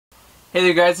Hey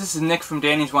there guys, this is Nick from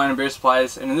Danny's Wine and Beer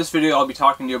Supplies, and in this video I'll be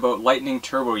talking to you about Lightning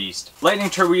Turbo Yeast. Lightning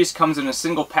Turbo Yeast comes in a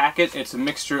single packet. It's a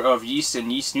mixture of yeast and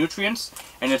yeast nutrients,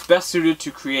 and it's best suited to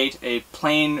create a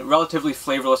plain, relatively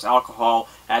flavorless alcohol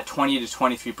at 20 to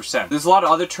 23%. There's a lot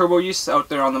of other turbo yeasts out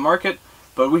there on the market,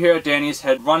 but we here at Danny's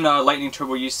had run Lightning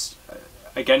Turbo Yeast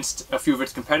against a few of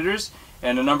its competitors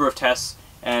and a number of tests.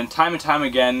 And time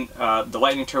again, the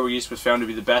Lightning Turbo Yeast was found to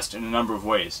be the best in a number of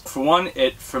ways. For one,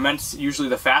 it ferments usually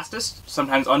the fastest,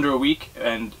 sometimes under a week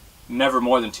and never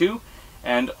more than 2.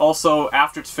 And also,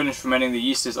 after it's finished fermenting, the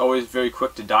yeast is always very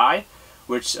quick to die,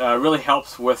 which really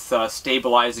helps with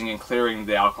stabilizing and clearing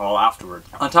the alcohol afterward.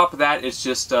 On top of that, it's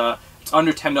just it's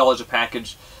under $10 a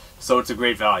package, so it's a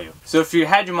great value. So if you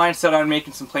had your mind set on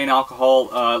making some plain alcohol,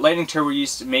 Lightning Turbo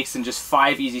Yeast makes in just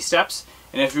 5 easy steps.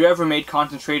 And if you ever made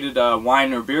concentrated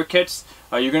wine or beer kits,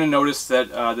 you're going to notice that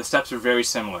the steps are very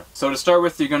similar. So to start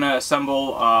with, you're going to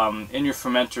assemble in your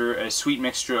fermenter a sweet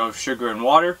mixture of sugar and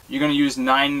water. You're going to use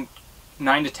 9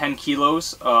 to 10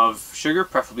 kilos of sugar,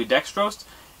 preferably dextrose,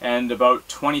 and about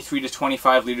 23 to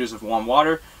 25 liters of warm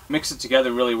water. Mix it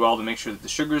together really well to make sure that the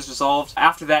sugar is dissolved.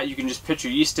 After that, you can just put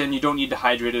your yeast in. You don't need to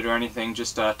hydrate it or anything.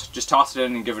 Just toss it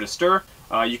in and give it a stir.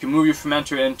 You can move your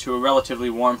fermenter into a relatively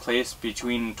warm place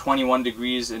between 21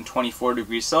 degrees and 24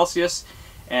 degrees Celsius.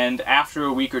 And after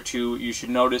a week or two, you should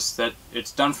notice that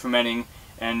it's done fermenting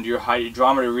and your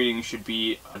hydrometer reading should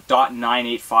be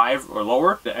 .985 or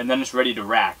lower. And then it's ready to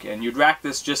rack. And you'd rack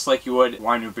this just like you would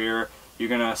wine or beer. You're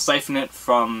going to siphon it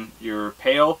from your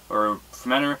pail or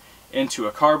fermenter into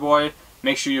a carboy.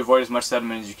 Make sure you avoid as much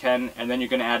sediment as you can, and then you're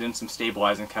going to add in some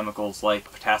stabilizing chemicals like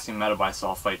potassium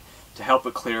metabisulfite to help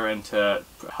it clear and to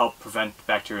help prevent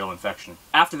bacterial infection.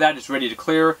 After that, it's ready to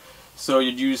clear, so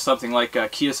you'd use something like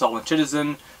Keosol and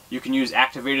Citizen. You can use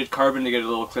activated carbon to get it a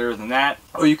little clearer than that,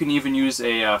 or you can even use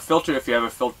a filter if you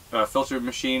have a filter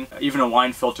machine. Even a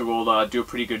wine filter will do a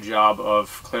pretty good job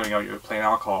of clearing out your plain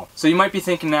alcohol. So you might be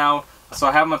thinking now, so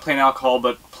I have my plain alcohol,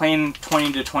 but plain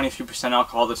 20 to 23%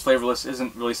 alcohol that's flavorless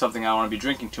isn't really something I want to be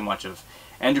drinking too much of.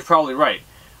 And you're probably right.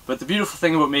 But the beautiful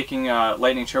thing about making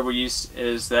Lightning Turbo Yeast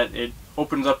is that it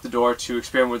opens up the door to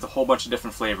experiment with a whole bunch of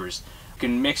different flavors. You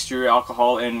can mix your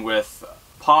alcohol in with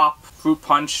pop, fruit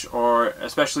punch, or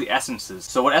especially essences.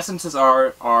 So what essences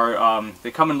are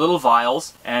they come in little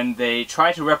vials, and they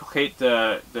try to replicate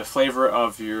the flavor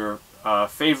of your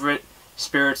favorite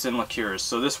spirits and liqueurs.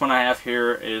 So this one I have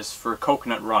here is for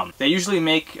coconut rum. They usually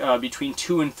make between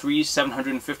 2 and 3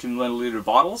 750 milliliter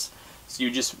bottles. So you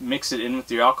just mix it in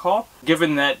with your alcohol.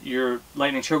 Given that your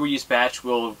Lightning Turbo Yeast batch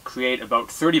will create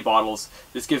about 30 bottles,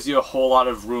 this gives you a whole lot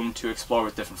of room to explore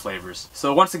with different flavors.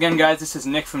 So once again guys, this is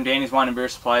Nick from Danny's Wine and Beer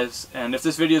Supplies, and if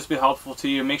this video has been helpful to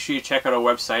you, make sure you check out our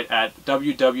website at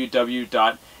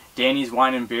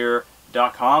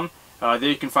www.dannyswineandbeer.com. There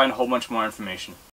you can find a whole bunch more information.